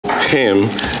hymn,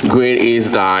 Great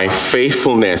is Thy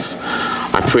Faithfulness.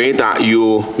 I pray that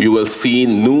you will see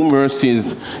new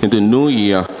mercies in the new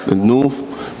year, the new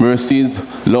mercies,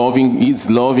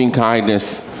 His loving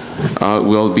kindness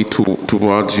will be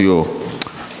towards you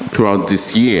throughout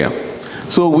this year.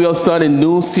 So we'll start a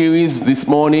new series this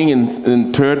morning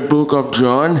in third book of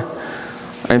John.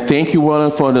 And thank you,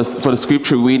 Walter, for the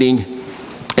scripture reading.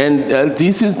 And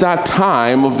this is that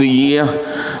time of the year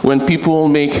when people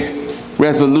make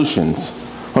resolutions.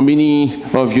 How many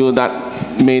of you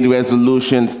that made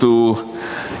resolutions to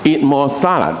eat more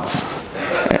salads,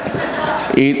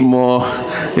 eat more,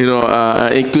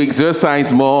 to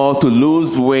exercise more, to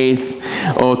lose weight,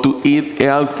 or to eat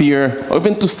healthier, or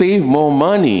even to save more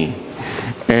money?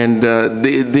 And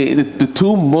the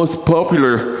two most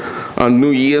popular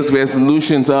New Year's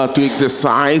resolutions are to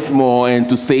exercise more and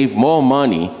to save more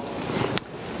money.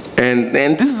 And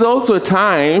this is also a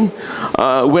time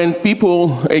when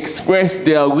people express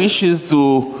their wishes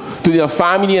to their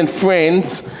family and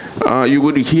friends. You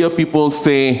would hear people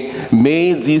say,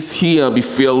 may this year be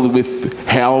filled with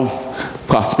health,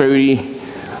 prosperity,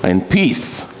 and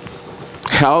peace.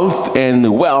 Health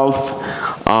and wealth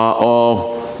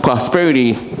or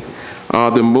prosperity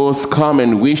are the most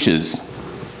common wishes.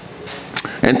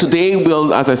 And today,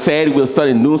 as I said, we'll start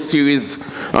a new series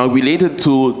related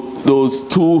to those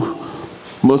two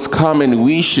most common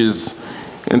wishes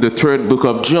in the third book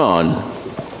of John.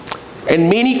 And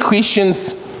many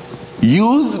Christians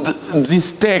used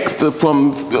this text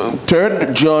from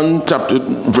 3 John chapter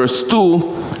verse 2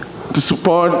 to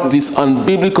support this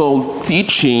unbiblical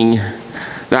teaching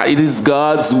that it is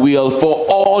God's will for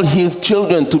all his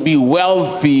children to be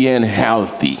wealthy and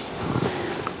healthy.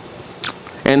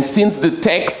 And since the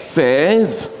text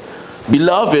says,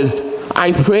 "Beloved,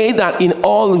 I pray that in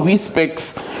all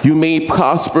respects you may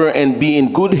prosper and be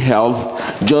in good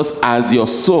health, just as your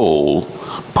soul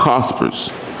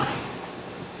prospers."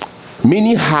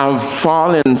 Many have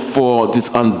fallen for this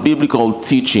unbiblical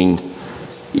teaching.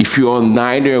 If you are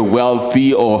neither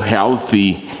wealthy or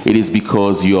healthy, it is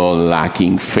because you are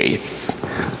lacking faith,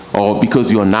 or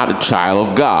because you are not a child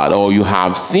of God, or you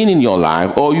have sin in your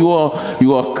life, or you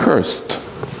are cursed.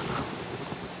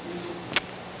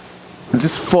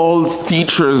 These false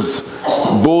teachers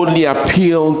boldly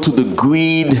appeal to the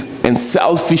greed and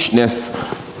selfishness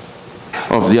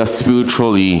of their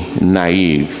spiritually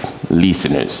naive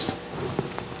listeners.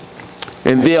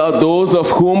 And there are those of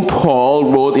whom Paul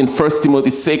wrote in 1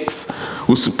 Timothy 6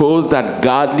 who suppose that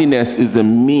godliness is a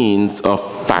means of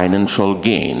financial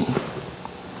gain.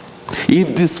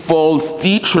 If these false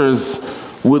teachers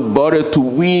would bother to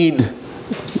read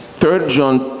 3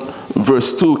 John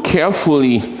verse 2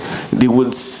 carefully, they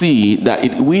would see that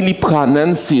it really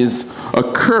pronounces a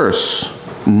curse,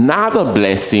 not a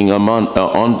blessing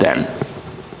on them.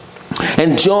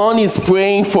 And John is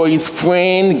praying for his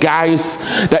friend Gaius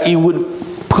that he would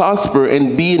prosper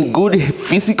and be in good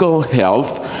physical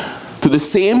health to the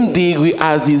same degree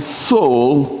as his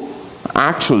soul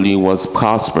actually was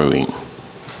prospering.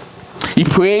 He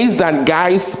prays that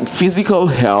Gaius' physical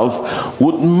health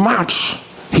would match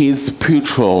his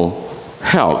spiritual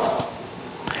health.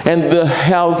 And the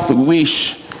health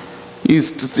wish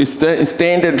is the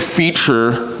standard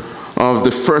feature of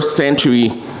the first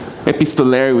century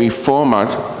epistolary format,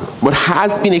 but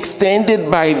has been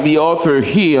extended by the author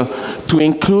here to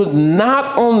include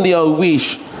not only a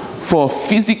wish for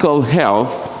physical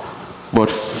health, but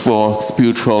for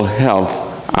spiritual health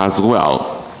as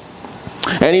well.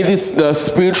 And it is the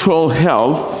spiritual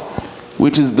health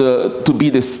which is to be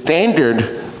the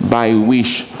standard by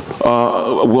which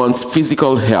one's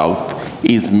physical health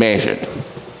is measured,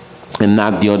 and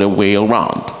not the other way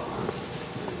around.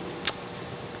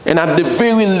 And at the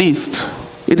very least,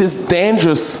 it is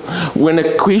dangerous when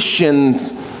a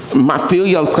Christian's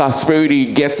material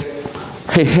prosperity gets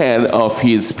ahead of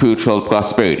his spiritual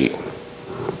prosperity.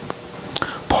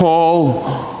 Paul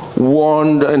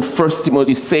warned in 1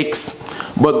 Timothy 6,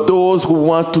 "But those who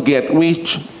want to get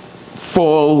rich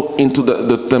fall into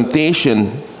the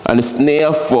temptation and a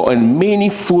snare and many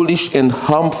foolish and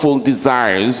harmful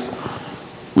desires,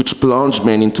 which plunge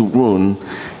men into ruin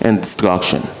and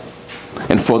destruction.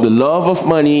 And for the love of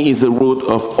money is the root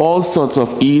of all sorts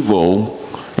of evil,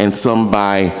 and some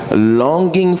by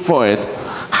longing for it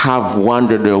have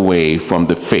wandered away from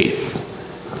the faith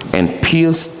and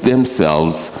pierced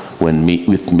themselves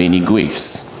with many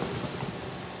griefs."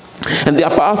 And the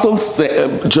Apostle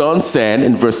John said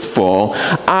in verse 4,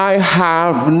 "I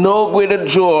have no greater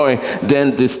joy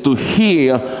than this, to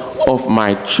hear of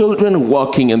my children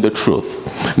walking in the truth,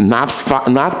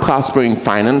 not prospering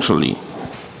financially,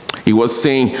 He was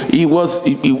saying, of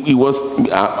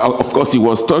course, he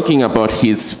was talking about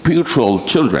his spiritual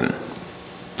children.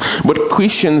 But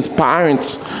Christians,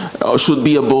 parents should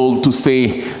be able to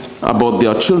say about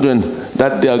their children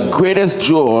that their greatest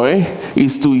joy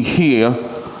is to hear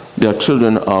their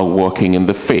children are walking in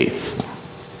the faith.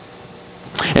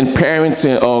 And parents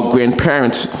or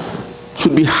grandparents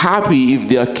should be happy if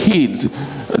their kids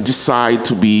decide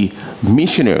to be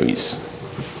missionaries.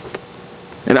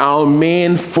 And our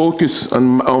main focus,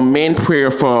 our main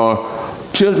prayer for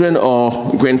our children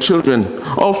or grandchildren,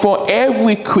 or for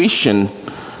every Christian,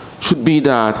 should be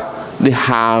that they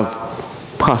have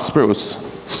prosperous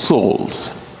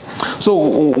souls. So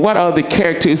what are the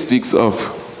characteristics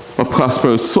of a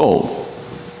prosperous soul?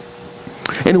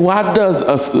 And what does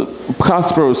a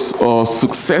prosperous or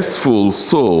successful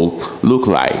soul look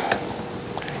like?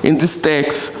 In this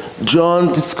text,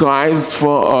 John describes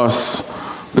for us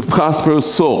the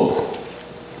prosperous soul.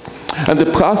 And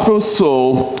the prosperous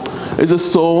soul is a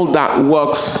soul that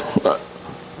walks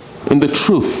in the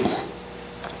truth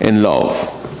and love,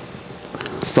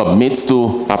 submits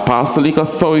to apostolic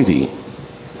authority,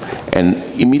 and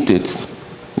imitates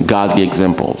godly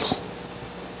examples.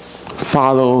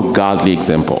 Follow godly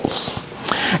examples.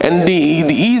 And the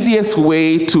easiest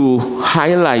way to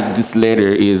highlight this letter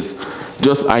is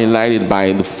just highlighted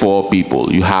by the 4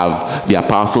 people. You have the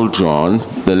Apostle John,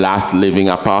 the last living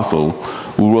apostle,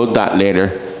 who wrote that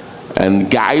letter, and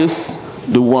Gaius,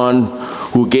 the one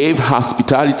who gave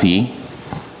hospitality,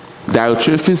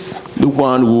 Diotrephes, the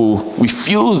one who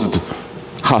refused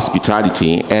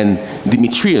hospitality, and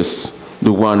Demetrius,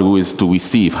 the one who is to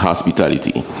receive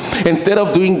hospitality. Instead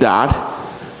of doing that,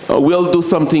 we'll do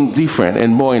something different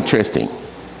and more interesting.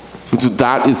 Because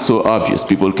that is so obvious.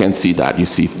 People can see that. You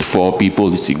see 4 people,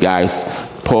 you see Gaius,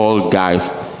 Paul,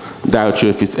 Gaius,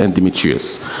 Diotrephes, and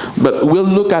Demetrius. But we'll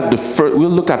look at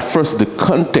first the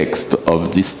context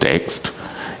of this text,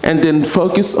 and then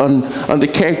focus on the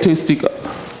characteristic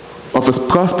of a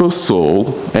prosperous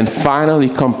soul, and finally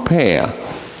compare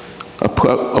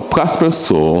a prosperous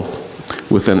soul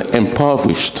with an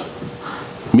impoverished,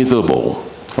 miserable,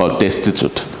 or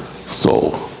destitute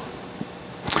soul.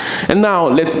 And now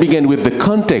let's begin with the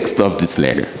context of this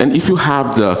letter. And if you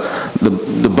have the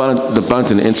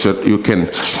bulletin insert, you can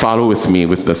follow with me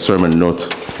with the sermon notes,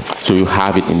 so you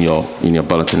have it in your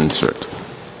bulletin insert.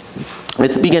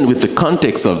 Let's begin with the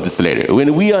context of this letter.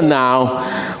 When we are now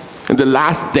in the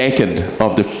last decade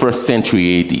of the 1st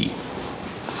century AD.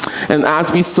 And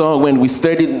as we saw when we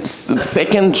studied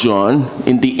 2 John,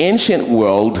 in the ancient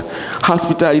world,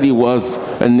 hospitality was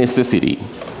a necessity.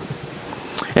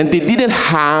 And they didn't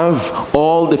have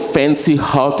all the fancy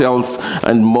hotels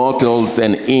and motels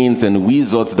and inns and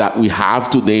resorts that we have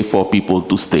today for people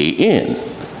to stay in.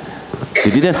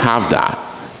 They didn't have that.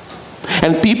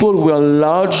 And people were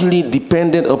largely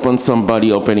dependent upon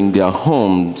somebody opening their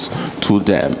homes to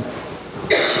them.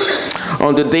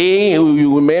 On the day,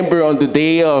 you remember, on the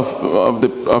day of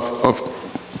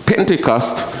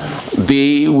Pentecost,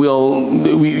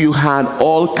 you had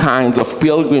all kinds of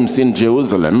pilgrims in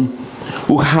Jerusalem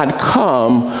who had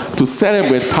come to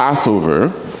celebrate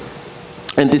Passover,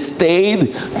 and they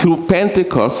stayed through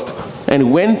Pentecost,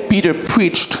 and when Peter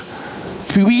preached,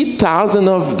 3,000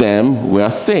 of them were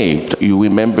saved. You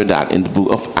remember that in the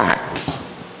book of Acts.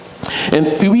 And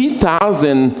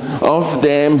 3,000 of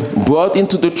them brought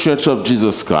into the Church of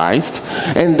Jesus Christ,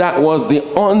 and that was the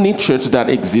only church that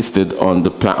existed on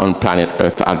planet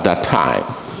Earth at that time.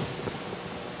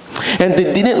 And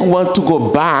they didn't want to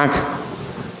go back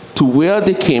to where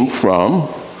they came from,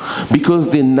 because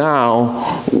they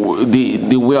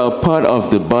were a part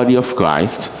of the body of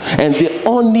Christ, and the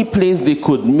only place they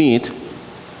could meet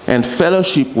and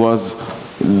fellowship was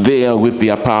there with the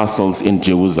apostles in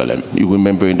Jerusalem. You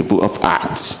remember in the book of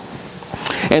Acts.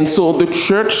 And so the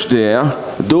church there,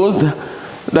 those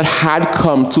that had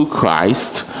come to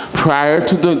Christ prior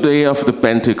to the day of the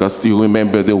Pentecost, you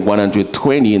remember the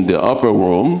 120 in the upper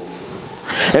room.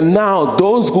 And now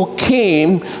those who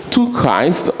came to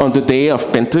Christ on the day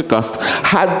of Pentecost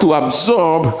had to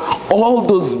absorb all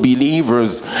those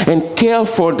believers and care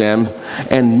for them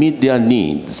and meet their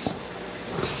needs.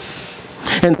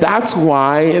 And that's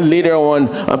why later on,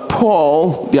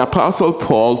 Paul, the Apostle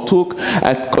Paul, took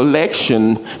a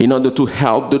collection in order to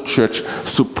help the church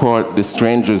support the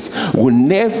strangers who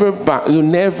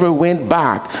never went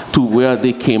back to where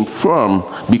they came from,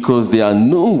 because their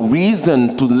new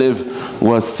reason to live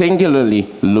was singularly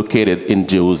located in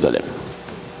Jerusalem.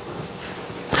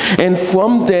 And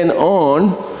from then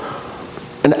on,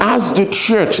 and as the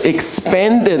church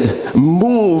expanded,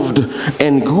 moved,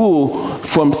 and grew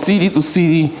from city to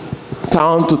city,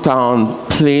 town to town,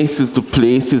 places to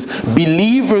places.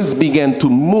 Believers began to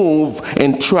move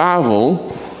and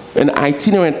travel, and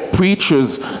itinerant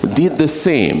preachers did the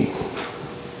same.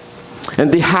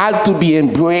 And they had to be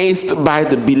embraced by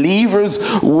the believers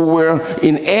who were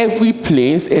in every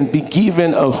place and be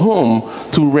given a home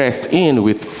to rest in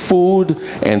with food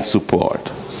and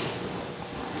support.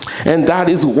 And that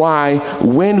is why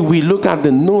when we look at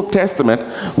the New Testament,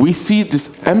 we see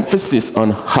this emphasis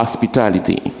on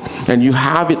hospitality. And you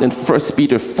have it in 1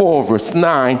 Peter 4, verse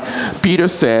 9. Peter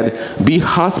said, "Be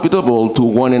hospitable to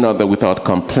one another without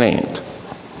complaint."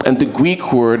 And the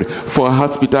Greek word for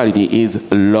hospitality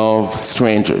is love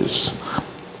strangers.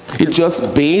 It's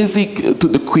just basic to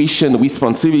the Christian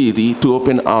responsibility to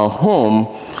open our home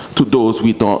to those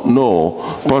we don't know,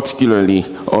 particularly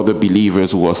other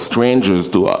believers who are strangers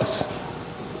to us.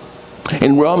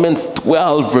 In Romans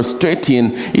 12, verse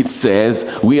 13, it says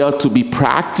we are to be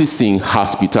practicing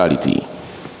hospitality.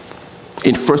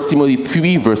 In 1 Timothy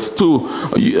 3, verse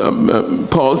 2,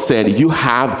 Paul said, you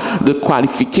have the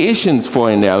qualifications for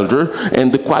an elder,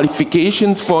 and the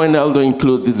qualifications for an elder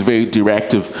include this very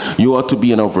directive. You ought to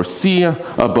be an overseer,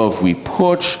 above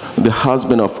reproach, the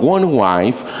husband of one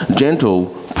wife, gentle,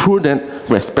 prudent,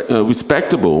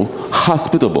 respectable,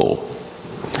 hospitable.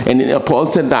 And Paul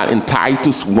said that in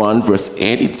Titus 1, verse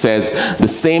 8, it says the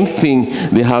same thing,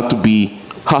 they have to be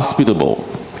hospitable.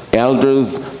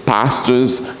 Elders,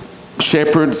 pastors,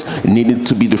 shepherds needed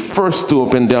to be the first to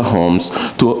open their homes,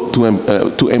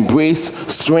 to embrace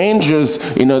strangers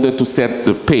in order to set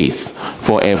the pace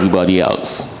for everybody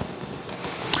else.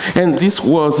 And this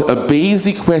was a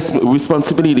basic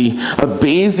responsibility, a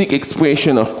basic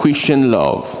expression of Christian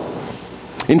love.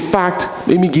 In fact,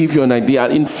 let me give you an idea.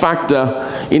 In fact,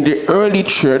 in the early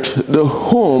church, the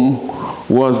home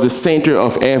was the center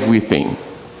of everything.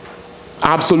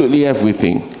 Absolutely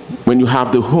everything. When you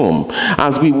have the home.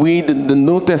 As we read the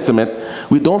New Testament,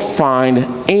 we don't find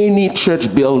any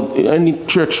church buildings.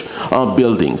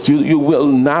 You will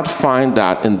not find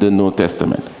that in the New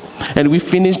Testament. And we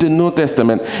finish the New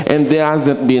Testament, and there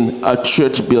hasn't been a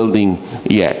church building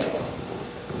yet.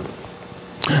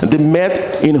 They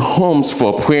met in homes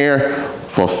for prayer,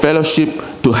 for fellowship,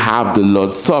 to have the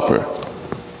Lord's Supper.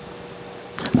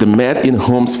 They met in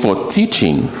homes for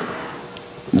teaching.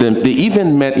 They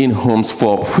even met in homes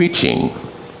for preaching.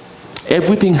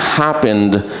 Everything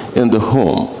happened in the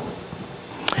home.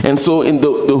 And so in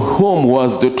the home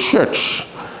was the church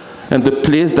and the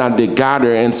place that they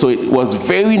gathered. And so it was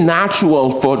very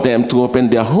natural for them to open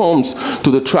their homes to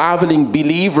the traveling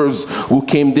believers who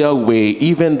came their way,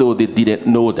 even though they didn't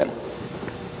know them.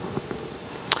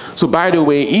 So by the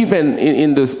way, even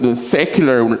in the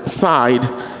secular side,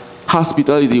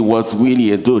 hospitality was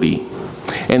really a duty.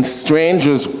 And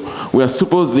strangers were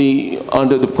supposedly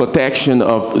under the protection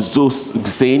of Zeus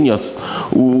Xenius,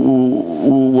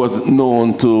 who was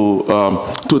known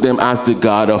to them as the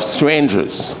god of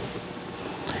strangers.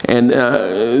 And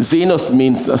Xenos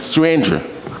means a stranger.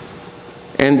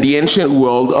 And the ancient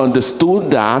world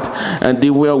understood that, and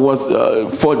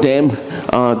for them,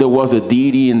 there was a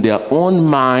deity in their own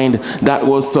mind that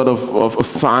was sort of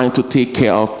assigned to take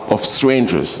care of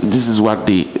strangers. This is what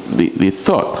they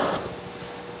thought.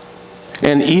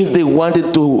 And if they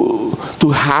wanted to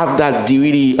have that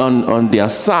deity on their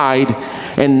side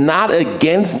and not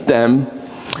against them,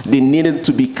 they needed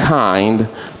to be kind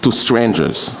to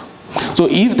strangers. So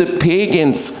if the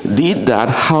pagans did that,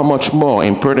 how much more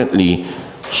importantly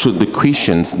should the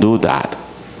Christians do that?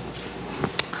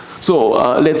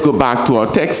 So let's go back to our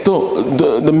text. So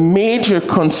the major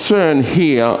concern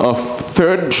here of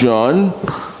 3rd John,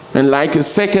 and like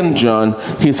 2nd John,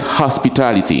 is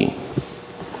hospitality.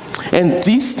 And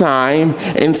this time,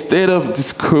 instead of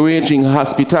discouraging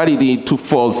hospitality to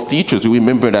false teachers,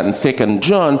 remember that in 2nd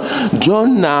John,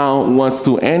 John now wants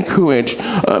to encourage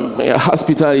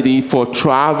hospitality for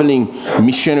traveling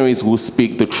missionaries who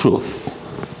speak the truth.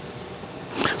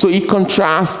 So he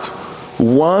contrasts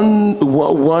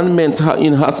one man's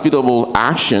inhospitable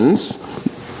actions,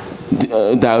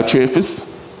 Diotrephes,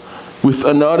 with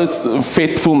another's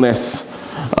faithfulness,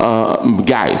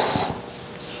 Gaius.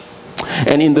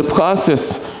 And in the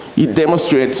process, he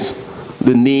demonstrates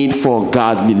the need for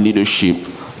godly leadership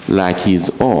like his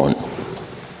own.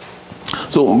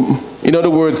 So, in other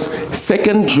words, in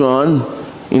 2nd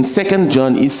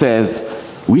John, he says,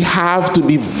 we have to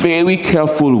be very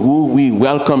careful who we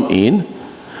welcome in,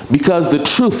 because the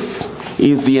truth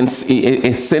is the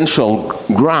essential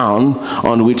ground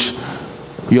on which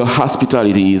your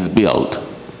hospitality is built.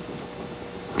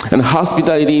 And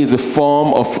hospitality is a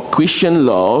form of Christian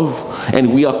love,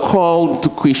 and we are called to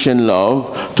Christian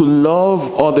love, to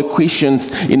love other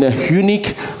Christians in a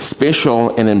unique,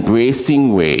 special, and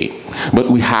embracing way. But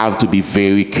we have to be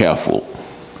very careful.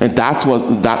 And that was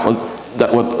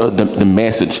the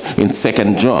message in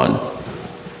 2 John.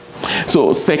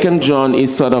 So 2 John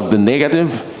is sort of the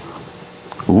negative,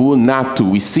 who not to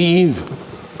receive,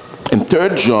 and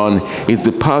 3 John is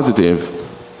the positive,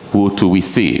 who to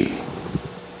receive.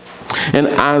 And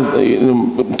as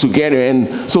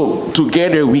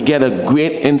together we get a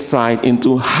great insight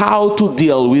into how to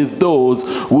deal with those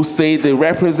who say they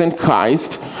represent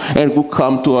Christ and who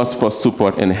come to us for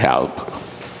support and help.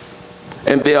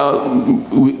 And they are,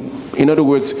 in other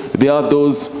words, there are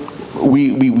those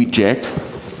we reject,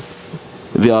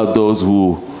 there are those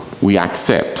who we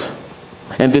accept.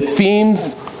 And the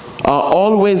themes are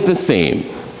always the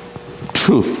same: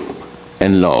 truth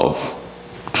and love.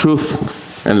 Truth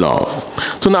and love.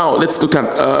 So now let's look at,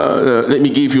 let me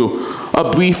give you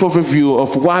a brief overview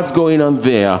of what's going on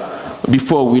there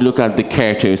before we look at the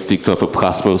characteristics of a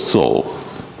prosperous soul.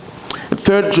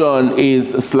 3 John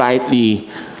is slightly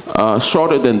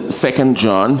shorter than 2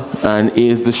 John and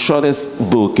is the shortest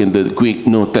book in the Greek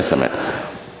New Testament.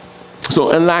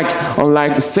 So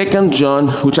unlike 2 John,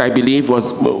 which I believe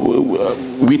was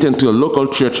written to a local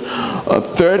church,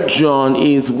 3 John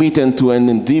is written to an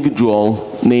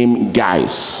individual named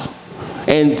Gaius.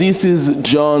 And this is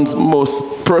John's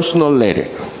most personal letter.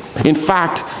 In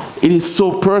fact, it is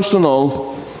so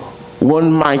personal,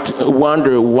 one might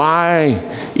wonder why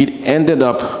it ended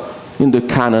up in the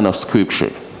canon of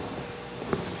Scripture.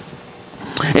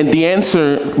 And the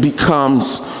answer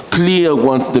becomes clear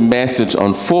once the message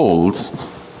unfolds.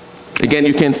 Again,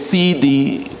 you can see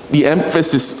the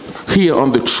emphasis here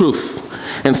on the truth,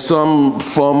 and some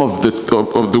form of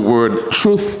the word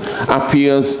truth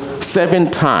appears 7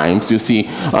 times. You see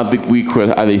the Greek word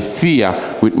aletheia,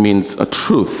 which means a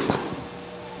truth.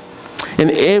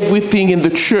 And everything in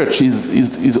the church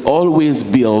is always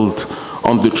built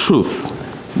on the truth.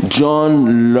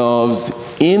 John loves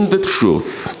in the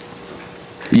truth.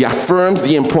 He affirms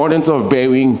the importance of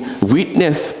bearing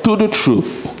witness to the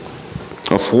truth,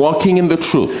 of walking in the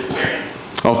truth,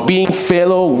 of being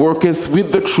fellow workers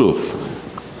with the truth,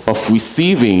 of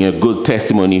receiving a good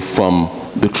testimony from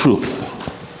the truth.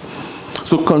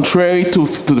 So contrary to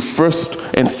the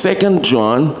 1st and 2nd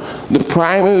John, the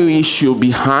primary issue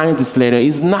behind this letter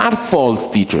is not false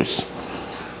teachers.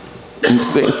 In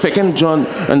 2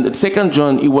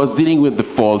 John, he was dealing with the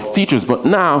false teachers, but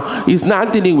now he's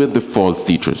not dealing with the false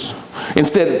teachers.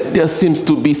 Instead, there seems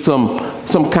to be some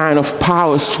kind of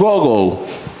power struggle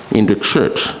in the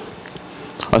church.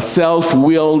 A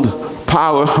self-willed,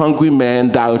 power-hungry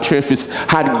man, Diotrephes,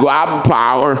 had grabbed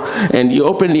power, and he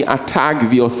openly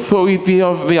attacked the authority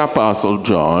of the Apostle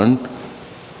John,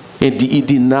 and he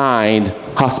denied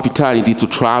hospitality to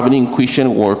traveling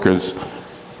Christian workers,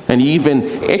 and he even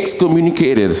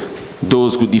excommunicated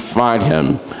those who defied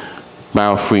him by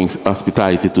offering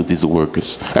hospitality to these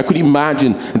workers. I could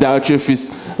imagine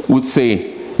Diotrephes would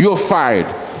say, "You're fired."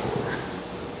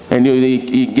 And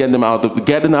he get them out of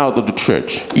the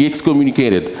church. He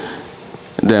excommunicated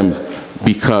them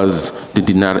because they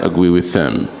did not agree with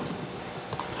them.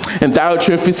 And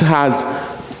Diotrephes has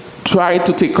tried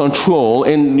to take control,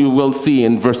 and you will see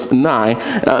in verse 9,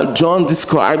 John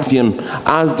describes him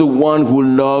as the one who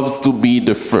loves to be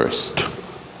the first.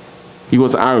 He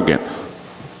was arrogant.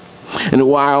 And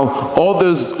while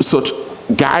others, such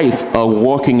guys, are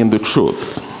walking in the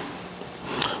truth.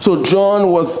 So John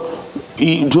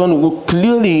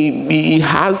clearly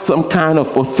has some kind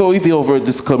of authority over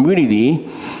this community.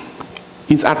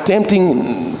 He's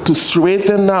attempting to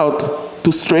straighten out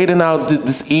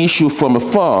this issue from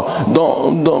afar.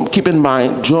 Don't keep in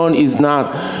mind, John is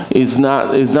not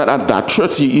at that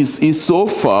church. He's so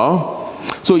far.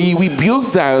 So he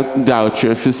rebukes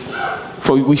Diotrephes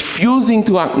for refusing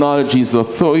to acknowledge his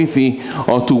authority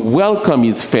or to welcome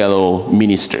his fellow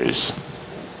ministers.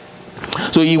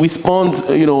 So he responds,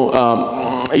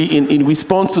 in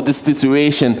response to this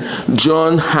situation,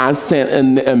 John has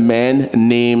sent a man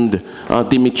named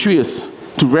Demetrius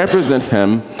to represent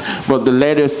him, but the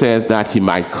letter says that he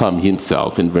might come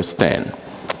himself in verse 10.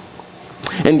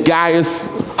 And Gaius,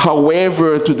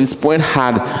 however, to this point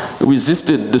had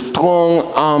resisted the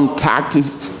strong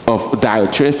tactics of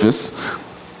Diotrephes.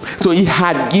 So he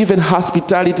had given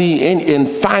hospitality and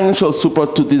financial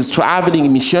support to these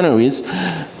traveling missionaries,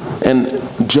 and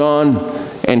John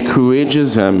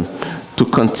encourages him to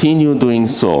continue doing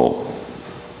so.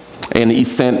 And he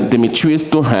sent Demetrius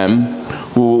to him,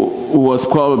 who was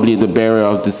probably the bearer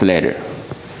of this letter.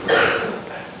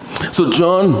 So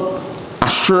John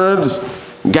assured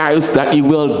Gaius that he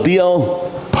will deal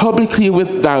publicly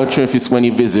with Diotrephes when he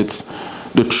visits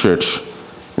the church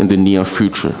in the near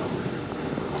future.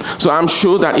 So I'm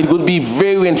sure that it would be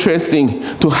very interesting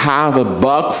to have a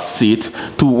box seat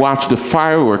to watch the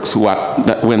fireworks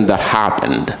when that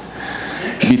happened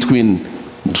between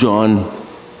John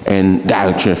and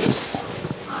Diotrephes.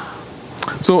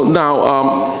 So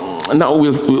now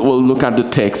we'll look at the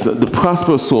text. The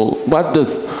prosperous soul. What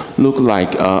does look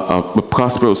like a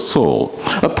prosperous soul?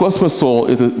 A prosperous soul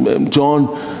is John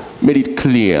made it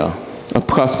clear. A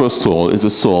prosperous soul is a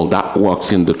soul that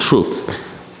walks in the truth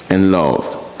and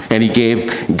love. And he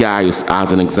gave Gaius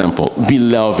as an example.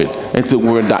 Beloved. It's a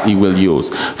word that he will use.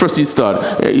 First he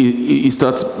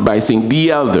starts by saying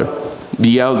the elder.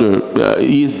 The elder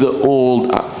is the old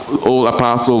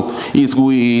apostle. He's who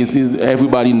he is.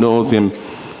 Everybody knows him.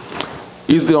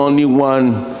 He's the only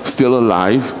one still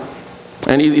alive.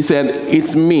 And he said,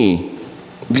 it's me,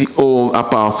 the old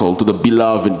apostle, to the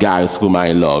beloved Gaius whom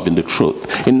I love in the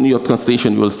truth. In your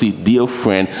translation, you will see dear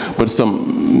friend, but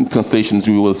some translations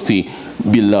you will see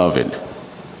beloved.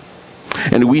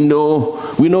 And we know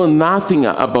nothing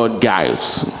about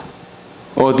Gaius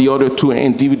or the other two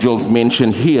individuals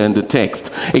mentioned here in the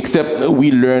text, except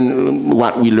we learn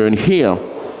what we learn here.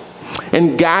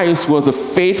 And Gaius was a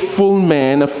faithful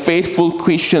man, a faithful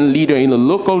Christian leader in a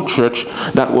local church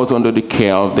that was under the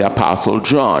care of the Apostle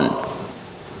John.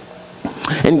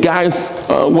 And Gaius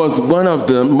was one of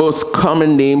the most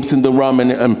common names in the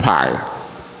Roman Empire.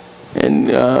 And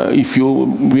if you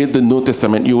read the New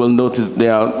Testament, you will notice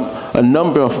there are a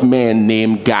number of men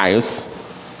named Gaius.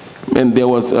 And there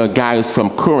was Gaius from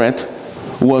Corinth,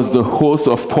 who was the host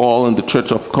of Paul in the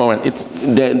church of Corinth.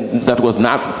 That was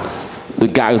not the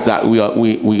Gaius that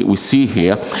we see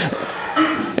here.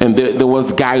 And there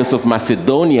was Gaius of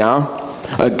Macedonia,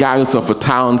 a Gaius of a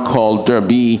town called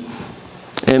Derbe.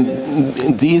 And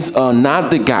these are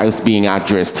not the Gaius being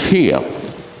addressed here.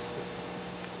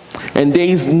 And there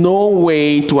is no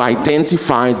way to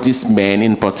identify this man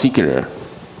in particular.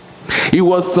 He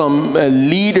was some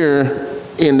leader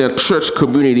in the church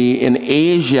community in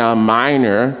Asia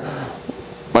Minor,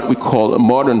 what we call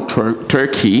modern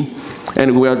Turkey,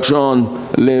 and where John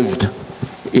lived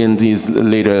in his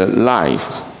later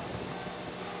life.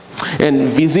 And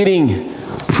visiting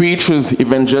preachers,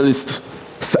 evangelists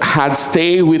had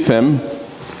stayed with him,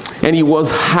 and he was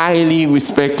highly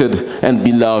respected and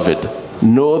beloved.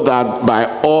 Know that by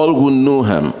all who knew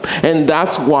him. And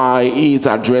that's why he is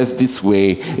addressed this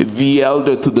way, the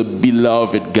elder to the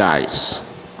beloved Gaius.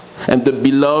 And the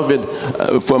beloved,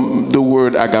 from the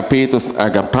word agapetos,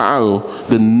 agapao,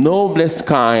 the noblest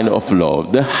kind of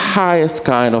love, the highest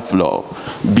kind of love,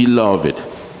 beloved,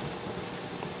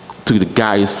 to the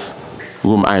Gaius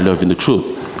whom I love in the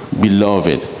truth,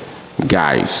 beloved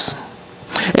Gaius.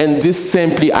 And this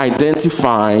simply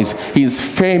identifies his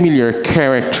familiar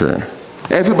character.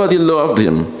 Everybody loved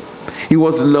him. He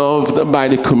was loved by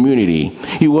the community.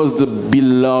 He was the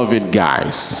beloved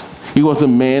Gaius. He was a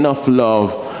man of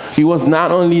love. He was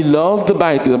not only loved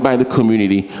by the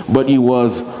community, but he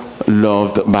was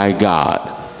loved by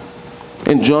God.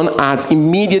 And John adds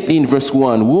immediately in verse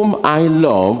 1, whom I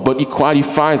love, but he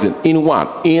qualifies it. In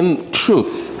what? In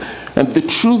truth. And the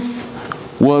truth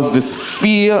was the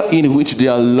sphere in which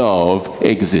their love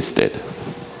existed.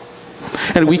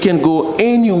 And we can go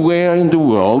anywhere in the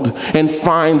world and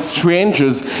find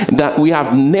strangers that we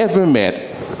have never met.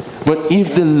 But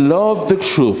if they love the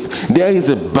truth, there is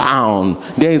a bound,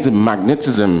 there is a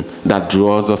magnetism that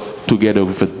draws us together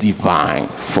with a divine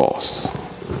force.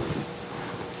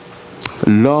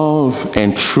 Love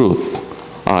and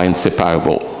truth are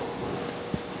inseparable.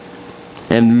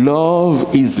 And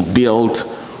love is built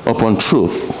upon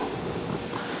truth.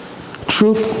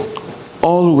 Truth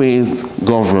always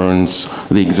governs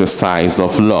the exercise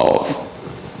of love.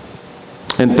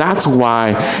 And that's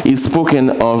why it's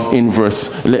spoken of in verse,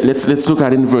 let's look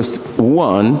at it in verse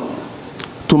 1,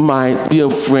 to my dear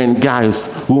friend Gaius,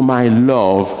 whom I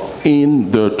love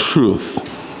in the truth.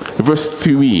 Verse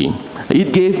 3,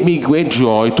 it gave me great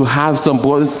joy to have some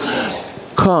brothers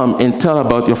come and tell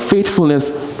about your faithfulness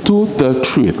to the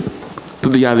truth, to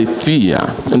the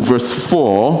aletheia. In verse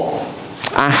 4,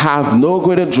 I have no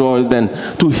greater joy than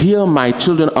to hear my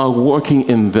children are working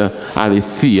in the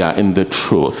aletheia, in the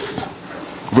truth.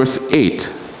 Verse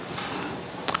 8,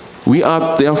 we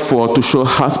are therefore to show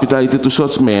hospitality to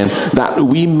such men that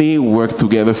we may work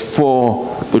together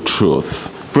for the truth.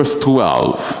 Verse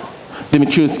 12,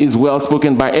 Demetrius is well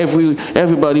spoken by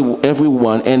everybody,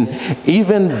 everyone, and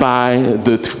even by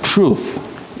the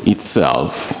truth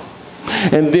itself.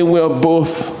 And they were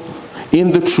both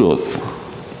in the truth.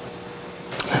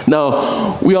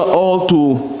 Now, we are all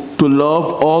to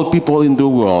love all people in the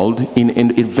world in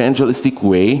an evangelistic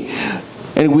way,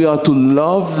 and we are to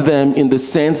love them in the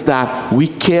sense that we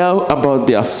care about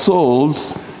their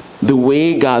souls the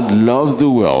way God loves the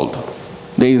world.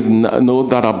 There is no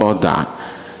doubt about that.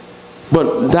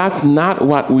 But that's not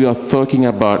what we are talking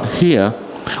about here.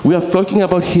 We are talking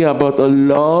about here about a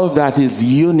love that is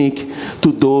unique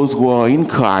to those who are in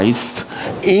Christ,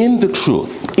 in the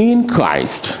truth, in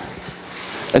Christ.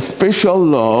 A special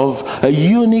love, a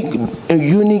unique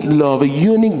love, a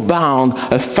unique bond,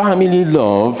 a family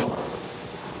love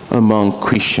among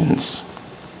Christians.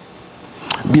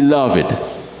 Beloved,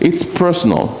 it's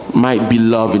personal, my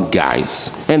beloved guys.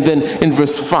 And then in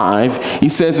verse 5, he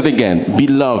says it again,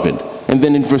 beloved. And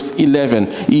then in verse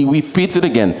 11, he repeats it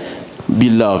again,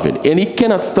 beloved. And he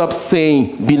cannot stop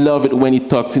saying beloved when he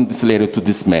talks in this letter to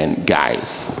this man,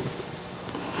 guys.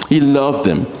 He loved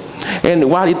them. And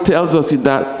what it tells us is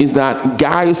that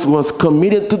Gaius was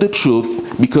committed to the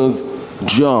truth because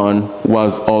John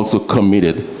was also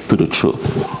committed to the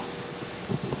truth.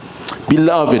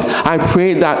 Beloved, I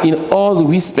pray that in all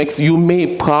respects you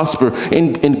may prosper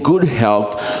in good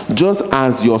health, just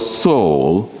as your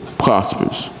soul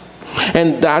prospers.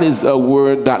 And that is a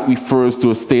word that refers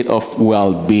to a state of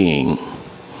well-being.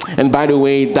 And by the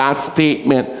way, that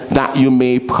statement that you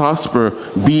may prosper,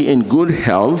 be in good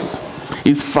health,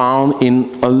 is found in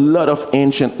a lot of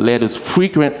ancient letters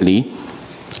frequently,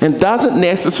 and doesn't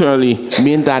necessarily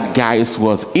mean that Gaius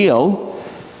was ill,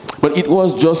 but it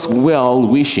was just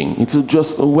well-wishing. It's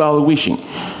just well-wishing.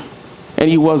 And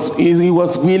he was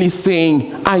really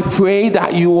saying, I pray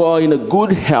that you are in a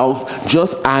good health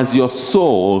just as your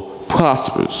soul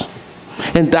prospers.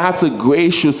 And that's a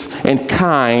gracious and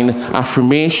kind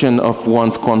affirmation of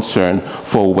one's concern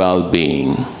for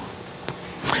well-being.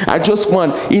 I just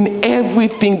want in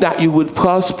everything that you would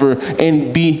prosper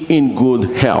and be in good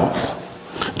health,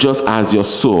 just as your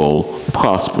soul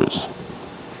prospers.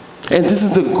 And this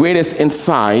is the greatest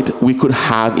insight we could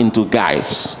have into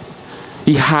Gaius.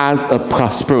 He has a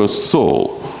prosperous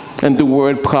soul. And the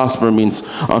word prosper means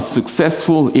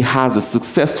successful. He has a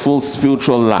successful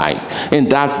spiritual life.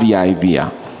 And that's the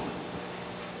idea.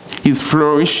 He's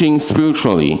flourishing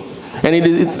spiritually. And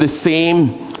it's the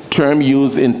same term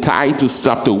used in Titus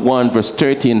chapter 1, verse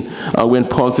 13, when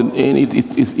Paul said,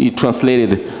 he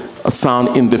translated a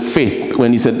sound in the faith,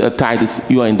 when he said, Titus,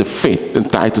 you are in the faith, in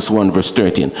Titus 1, verse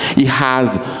 13. He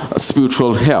has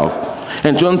spiritual health.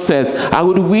 And John says, I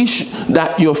would wish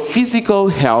that your physical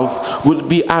health would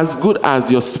be as good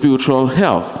as your spiritual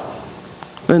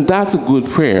health. And that's a good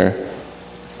prayer.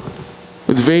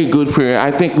 It's a very good prayer.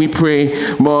 I think we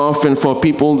pray more often for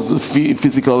people's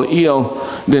physical ill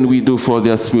than we do for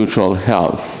their spiritual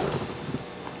health.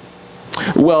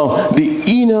 Well, the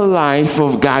inner life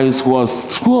of Gaius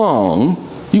was strong.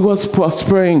 He was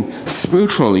prospering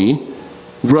spiritually,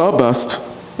 robust,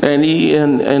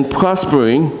 and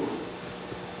prospering.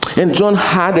 And John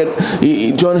had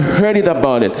it. John heard it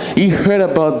about it. He heard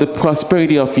about the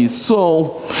prosperity of his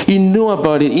soul. He knew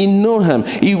about it. He knew him.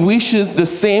 He wishes the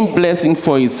same blessing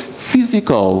for his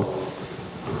physical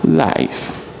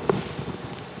life.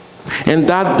 And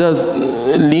that does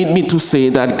lead me to say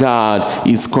that God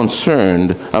is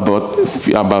concerned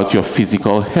about your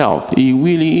physical health. He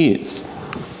really is.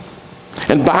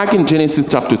 And back in Genesis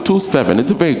chapter 2:7,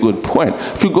 it's a very good point.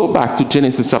 If you go back to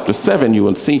Genesis chapter 7, you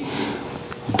will see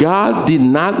God did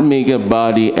not make a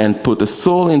body and put a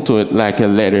soul into it like a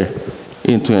letter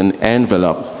into an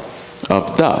envelope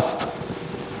of dust.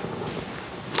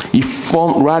 He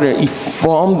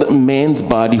formed man's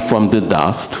body from the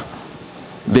dust.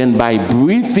 Then by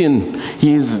breathing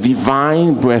his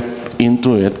divine breath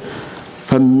into it,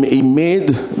 he made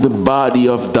the body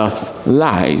of dust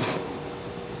live.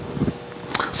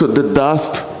 So the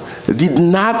dust did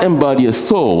not embody a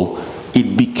soul.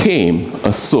 It became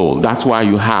a soul. That's why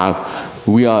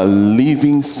we are a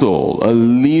living soul, a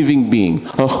living being,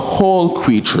 a whole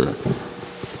creature.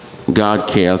 God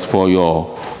cares for your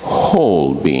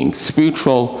whole being,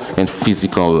 spiritual and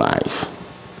physical life.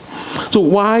 So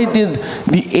why did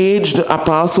the aged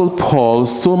apostle Paul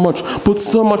put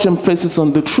so much emphasis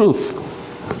on the truth?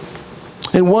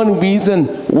 And one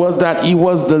reason was that he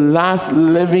was the last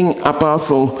living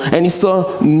apostle, and he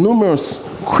saw numerous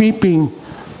creeping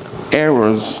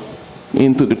errors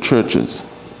into the churches.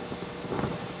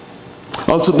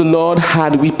 Also, the Lord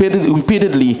had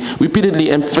repeatedly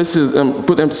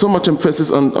put so much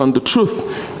emphasis on the truth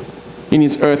in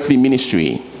his earthly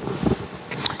ministry.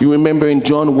 You remember in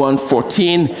John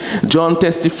 1:14, John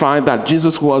testified that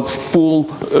Jesus was full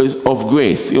of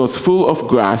grace. He was full of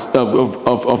grace,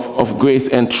 of grace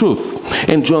and truth.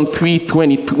 In John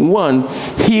 3:21,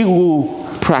 he who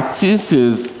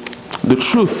practices the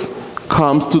truth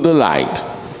comes to the light,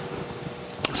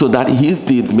 so that his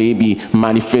deeds may be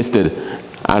manifested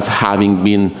as having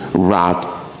been wrought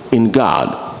in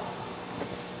God.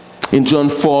 In John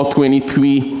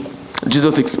 4:23,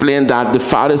 Jesus explained that the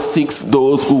Father seeks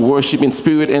those who worship in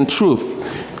spirit and truth.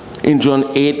 In John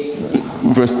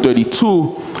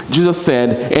 8:32, Jesus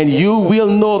said, "And you will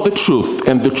know the truth,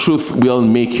 and the truth will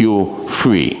make you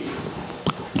free."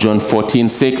 John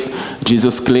 14:6,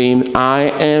 Jesus claimed,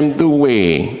 "I am the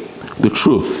way, the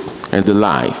truth, and the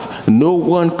life. No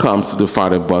one comes to the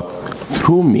Father but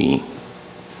through me."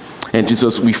 And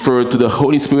Jesus referred to the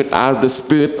Holy Spirit as the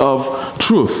Spirit of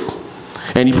truth.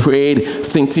 And he prayed,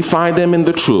 "Sanctify them in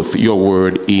the truth. Your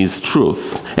word is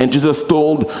truth." And Jesus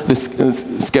told the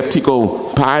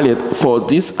skeptical Pilate, "For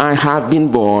this I have been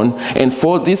born, and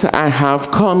for this I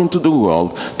have come into the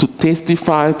world, to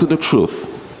testify to the truth.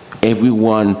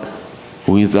 Everyone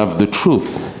who is of the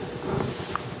truth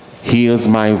hears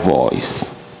my voice."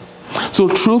 So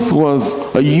truth was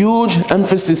a huge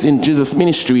emphasis in Jesus'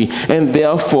 ministry, and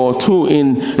therefore too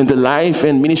in the life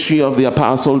and ministry of the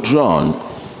Apostle John.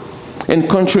 And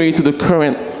contrary to the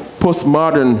current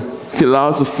postmodern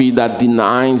philosophy that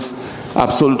denies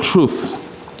absolute truth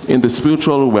in the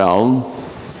spiritual realm,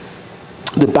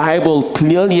 the Bible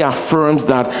clearly affirms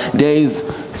that there is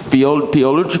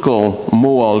theological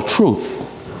moral truth.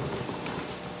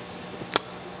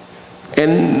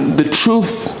 And the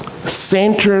truth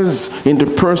centers in the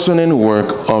person and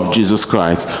work of Jesus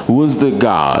Christ, who is the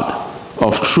God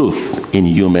of truth in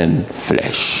human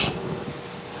flesh.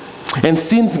 And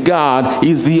since God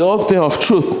is the author of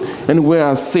truth, and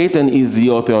whereas Satan is the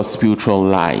author of spiritual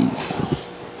lies,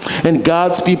 and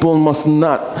God's people must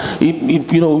not, we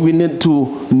need to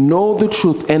know the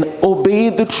truth and obey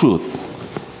the truth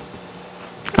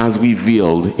as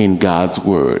revealed in God's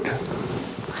word.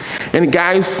 And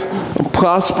Gaius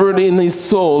prospered in his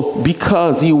soul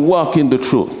because he walked in the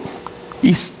truth.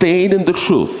 He stayed in the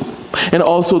truth. And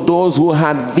also those who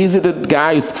had visited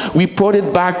Gaius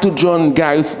reported back to John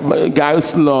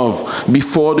Gaius' love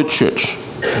before the church.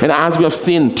 And as we have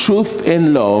seen, truth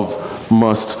and love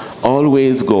must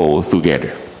always go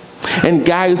together. And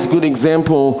Gaius' good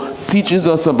example teaches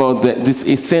us about these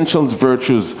essential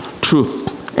virtues, truth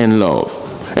and love.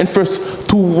 And first,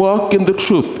 to walk in the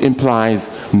truth implies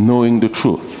knowing the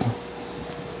truth.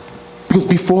 Because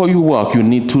before you walk, you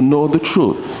need to know the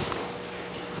truth.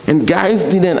 And Gaius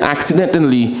didn't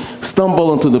accidentally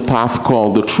stumble onto the path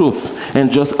called the truth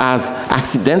and just as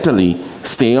accidentally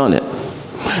stay on it.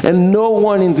 And no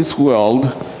one in this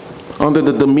world, under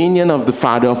the dominion of the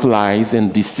father of lies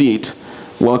and deceit,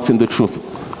 walks in the truth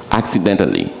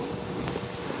accidentally.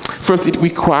 First, it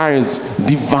requires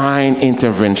divine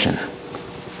intervention.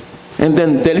 And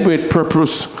then deliberate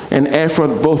purpose and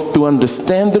effort both to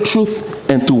understand the truth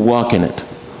and to walk in it.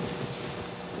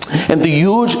 And the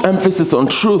huge emphasis on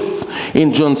truth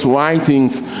in John's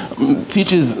writings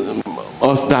teaches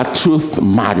us that truth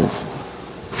matters.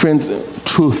 Friends,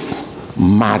 truth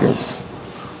matters.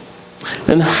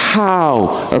 And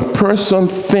how a person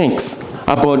thinks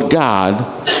about God,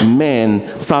 man,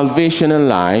 salvation, and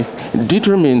life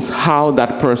determines how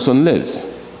that person lives.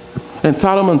 And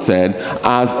Solomon said,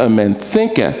 "As a man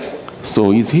thinketh,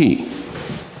 so is he."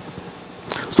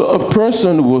 So a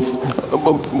person with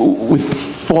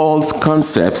false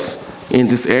concepts in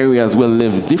these areas will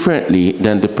live differently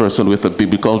than the person with a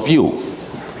biblical view.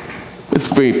 It's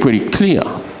pretty clear.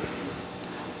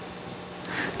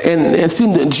 And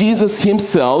since Jesus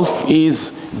himself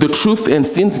is the truth, and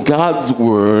since God's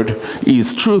word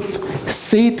is truth,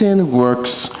 Satan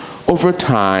works over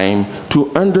time to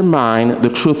undermine the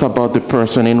truth about the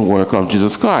person and work of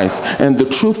Jesus Christ and the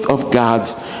truth of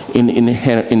God's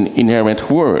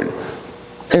inherent word.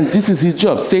 And this is his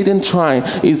job. Satan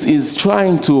is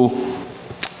trying to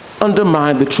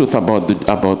undermine the truth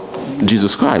about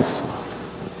Jesus Christ.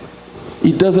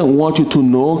 He doesn't want you to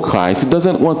know Christ. He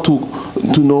doesn't want to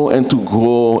know and to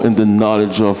grow in the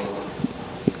knowledge of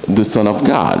the Son of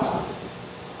God.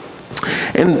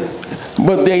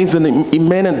 But there is an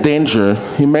imminent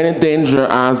danger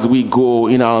as we go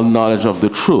in our knowledge of the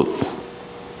truth.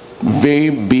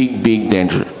 Very big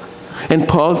danger. And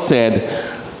Paul said,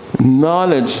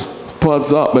 knowledge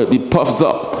puffs up,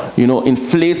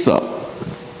 inflates up.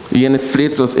 It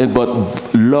inflates us,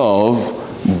 but love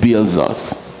builds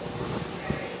us.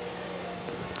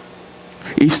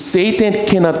 If Satan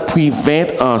cannot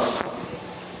prevent us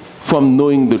from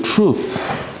knowing the truth,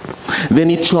 Then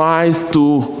he tries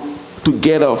to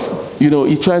get up,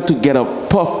 he tries to get up,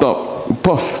 puffed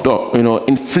up,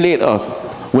 inflate us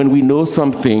when we know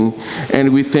something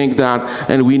and we think that,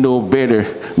 and we know better.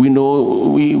 We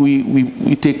know,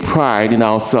 we take pride in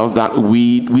ourselves that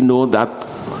we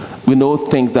know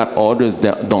things that others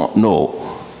don't know.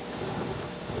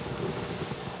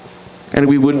 And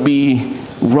we would be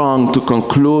wrong to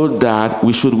conclude that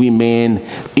we should remain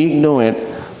ignorant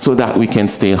so that we can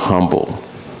stay humble.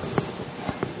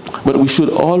 But we should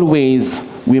always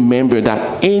remember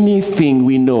that anything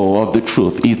we know of the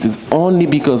truth, it is only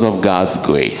because of God's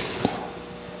grace.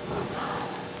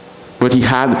 But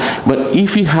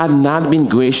if he had not been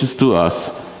gracious to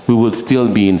us, we would still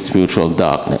be in spiritual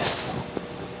darkness.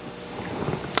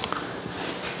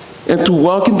 And to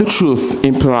walk in the truth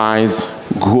implies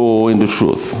grow in the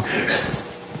truth.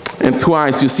 And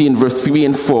twice you see in verse 3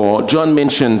 and 4, John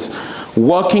mentions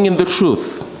walking in the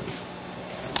truth.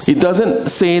 It doesn't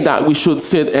say that we should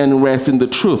sit and rest in the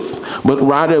truth, but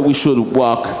rather we should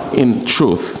walk in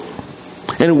truth.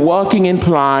 And walking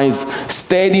implies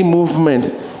steady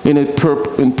movement in a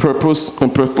purposeful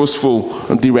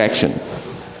direction.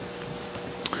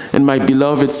 And my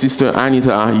beloved sister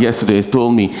Anita yesterday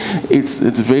told me it's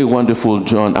very wonderful.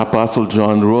 Apostle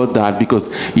John wrote that because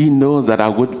he knows that I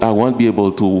won't be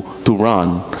able to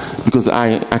run because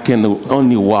I can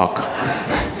only walk.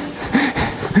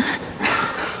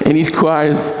 And it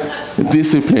requires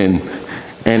discipline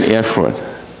and effort.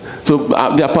 So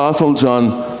the Apostle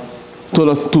John told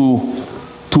us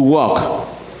to walk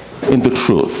in the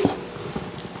truth.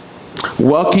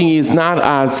 Walking is not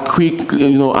as quick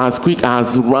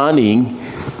as running,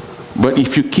 but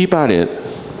if you keep at it,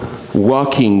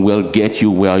 walking will get you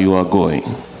where you are going.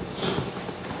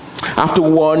 After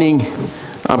warning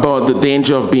about the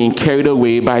danger of being carried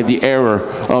away by the error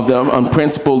of the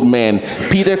unprincipled man,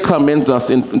 Peter commends us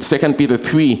in 2 Peter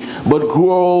 3, but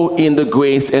grow in the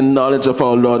grace and knowledge of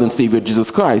our Lord and Savior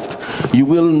Jesus Christ. You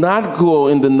will not grow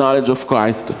in the knowledge of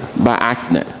Christ by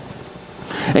accident.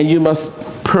 And you must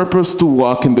purpose to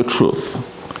walk in the truth,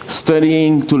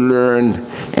 studying to learn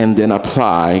and then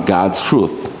apply God's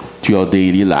truth to your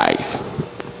daily life.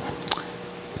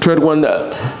 Third one,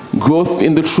 growth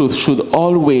in the truth should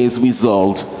always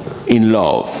result in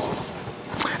love.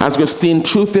 As we've seen,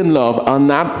 truth and love are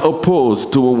not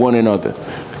opposed to one another.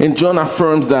 And John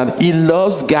affirms that he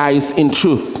loves Gaius in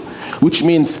truth, which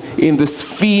means in the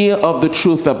sphere of the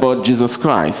truth about Jesus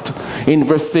Christ. In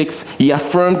verse 6, he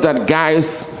affirms that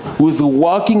Gaius, who is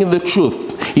walking in the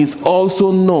truth, is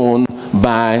also known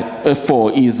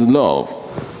for his love.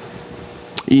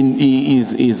 He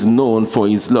is known for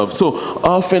his love. So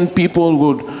often people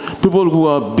who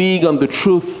are big on the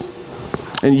truth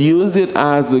and use it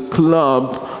as a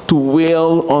club to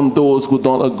wail on those who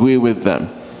don't agree with them,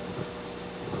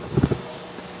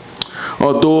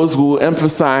 or those who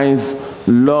emphasize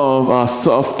love are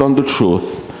soft on the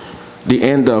truth. They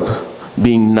end up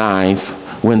being nice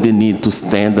when they need to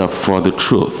stand up for the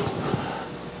truth.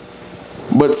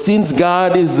 But since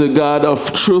God is the God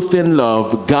of truth and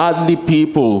love, godly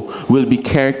people will be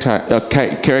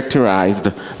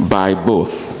characterized by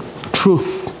both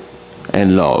truth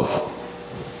and love.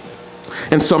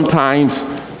 And sometimes,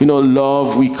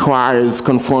 love requires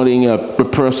confronting a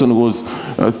person who's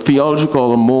a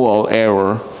theological or moral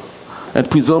error. And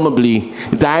presumably,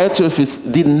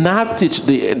 Diotrephes did not teach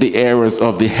the errors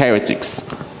of the heretics,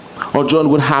 or John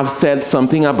would have said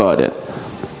something about it.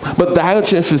 But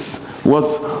Diotrephes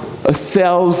was a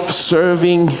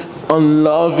self-serving,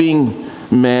 unloving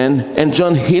man, and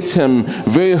John hates him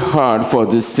very hard for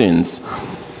these sins.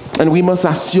 And we must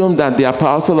assume that the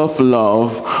apostle of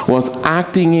love was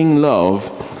acting in love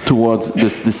towards the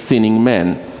sinning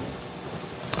man.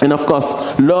 And of course,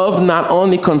 love not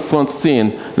only confronts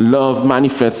sin, love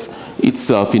manifests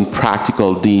itself in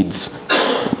practical deeds,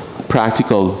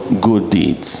 practical good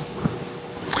deeds.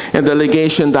 And the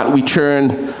legation that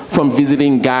returned from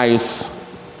visiting Gaius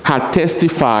had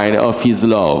testified of his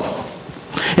love.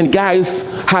 And Gaius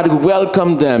had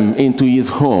welcomed them into his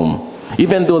home,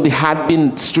 even though they had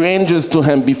been strangers to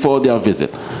him before their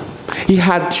visit. He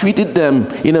had treated them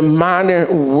in a manner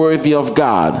worthy of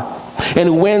God.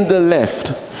 And when they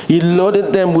left, he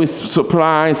loaded them with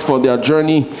supplies for their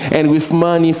journey and with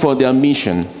money for their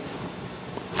mission.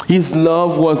 His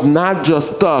love was not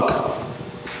just talk.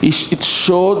 It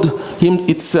showed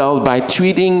itself by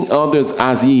treating others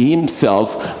as he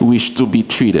himself wished to be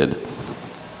treated.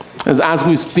 As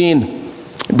we've seen,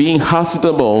 being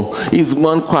hospitable is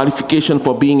one qualification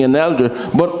for being an elder,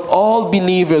 but all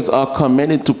believers are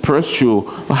commanded to pursue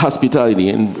hospitality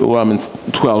in Romans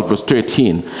 12, verse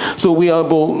 13. So we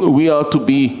are to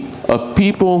be a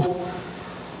people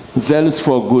zealous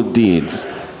for good deeds.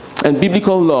 And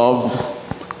biblical love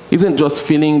isn't just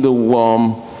feeling the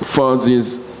warm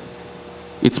fuzzies,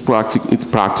 it's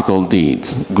practical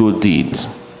deeds, good deeds.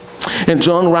 And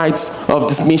John writes of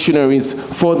these missionaries,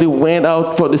 for they went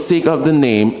out for the sake of the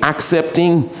name,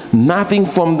 accepting nothing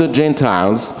from the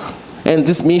Gentiles. And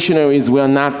these missionaries were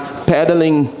not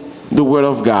peddling the word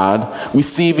of God,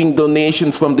 receiving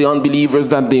donations from the unbelievers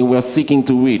that they were seeking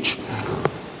to reach.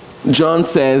 John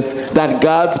says that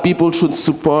God's people should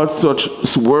support such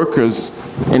workers,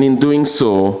 and in doing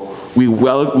so, we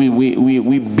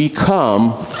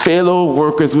become fellow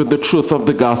workers with the truth of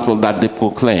the gospel that they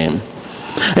proclaim.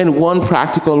 And one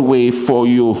practical way for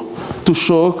you to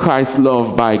show Christ's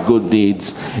love by good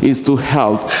deeds is to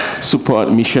help support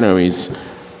missionaries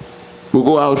who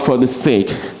go out for the sake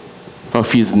of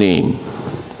his name.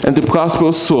 And the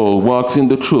prosperous soul walks in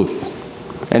the truth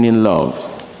and in love.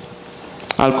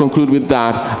 I'll conclude with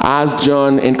that. As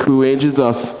John encourages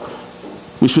us,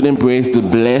 we should embrace the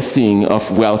blessing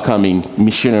of welcoming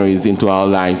missionaries into our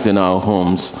lives and our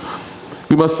homes.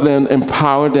 We must then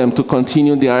empower them to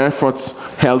continue their efforts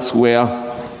elsewhere.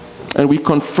 And we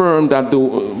confirm that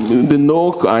the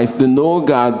know Christ, the know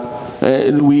God,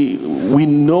 we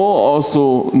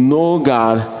also know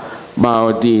God by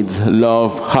our deeds,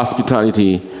 love,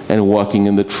 hospitality, and walking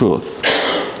in the truth.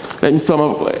 Let me sum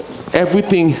up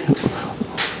everything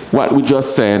what we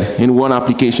just said in one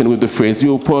application with the phrase.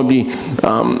 You probably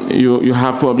you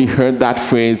have probably heard that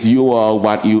phrase, you are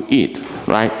what you eat,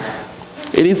 right?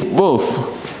 It is both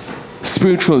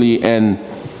spiritually and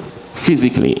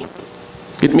physically.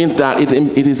 It means that it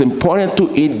is important to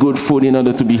eat good food in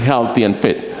order to be healthy and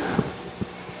fit.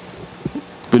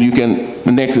 But you can,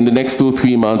 in the next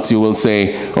 2-3 months, you will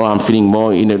say, oh, I'm feeling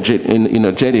more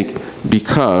energetic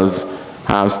because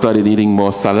I've started eating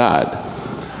more salad.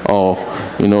 Or,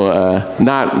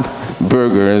 not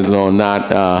burgers or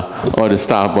not other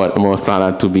stuff, but more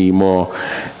salad to be more,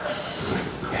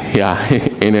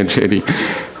 energetic.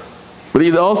 But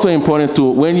it's also important to,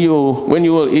 when you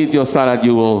will eat your salad,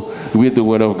 you will read the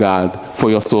word of God for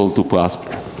your soul to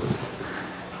prosper.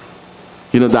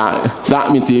 That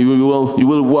means you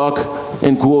will walk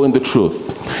and grow in the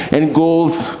truth. And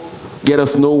goals get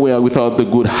us nowhere without the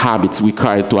good habits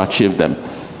required to achieve them.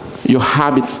 Your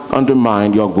habits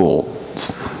undermine your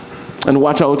goals. And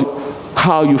watch out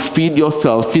how you feed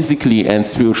yourself physically and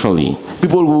spiritually.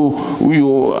 People who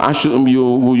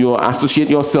you associate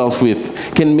yourself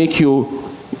with can make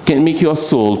your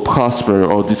soul prosper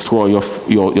or destroy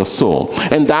your soul.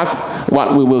 And that's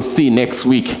what we will see next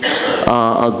week.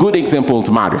 Good examples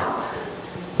matter.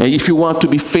 And if you want to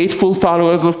be faithful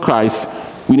followers of Christ,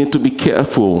 we need to be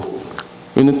careful.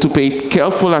 We need to pay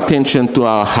careful attention to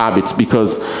our habits,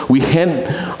 because we hand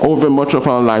over much of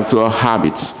our life to our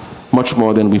habits, much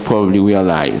more than we probably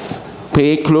realize.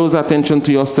 Pay close attention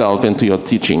to yourself and to your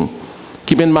teaching.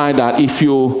 Keep in mind that if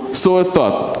you sow a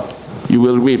thought, you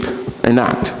will reap an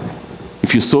act.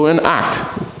 If you sow an act,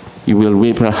 you will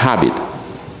reap a habit.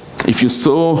 If you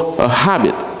sow a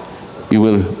habit, you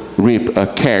will reap a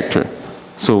character.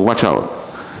 So watch out.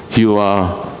 You are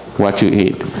what you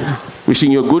eat.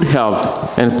 Wishing you good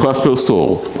health and prosperous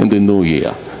soul in the new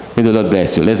year. May the Lord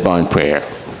bless you. Let's bow in prayer.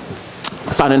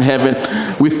 Father in heaven,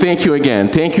 we thank you again.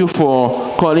 Thank you for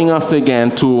calling us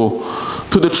again to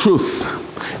the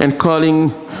truth, and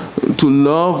calling to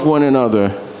love one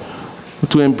another,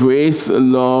 to embrace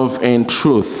love and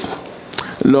truth.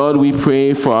 Lord, we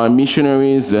pray for our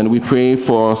missionaries, and we pray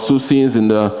for Susis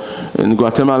in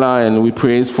Guatemala, and we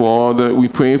pray for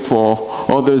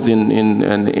others in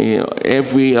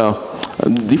every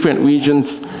different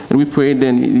regions, and we pray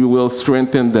that you will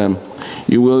strengthen them.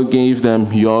 You will give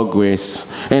them your grace,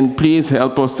 and please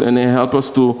help us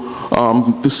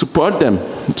to support them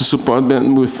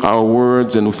with our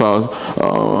words and with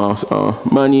our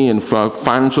money and for our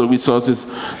financial resources,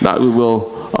 that we will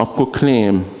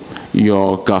proclaim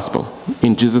your gospel.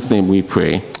 In Jesus' name we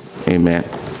pray. Amen.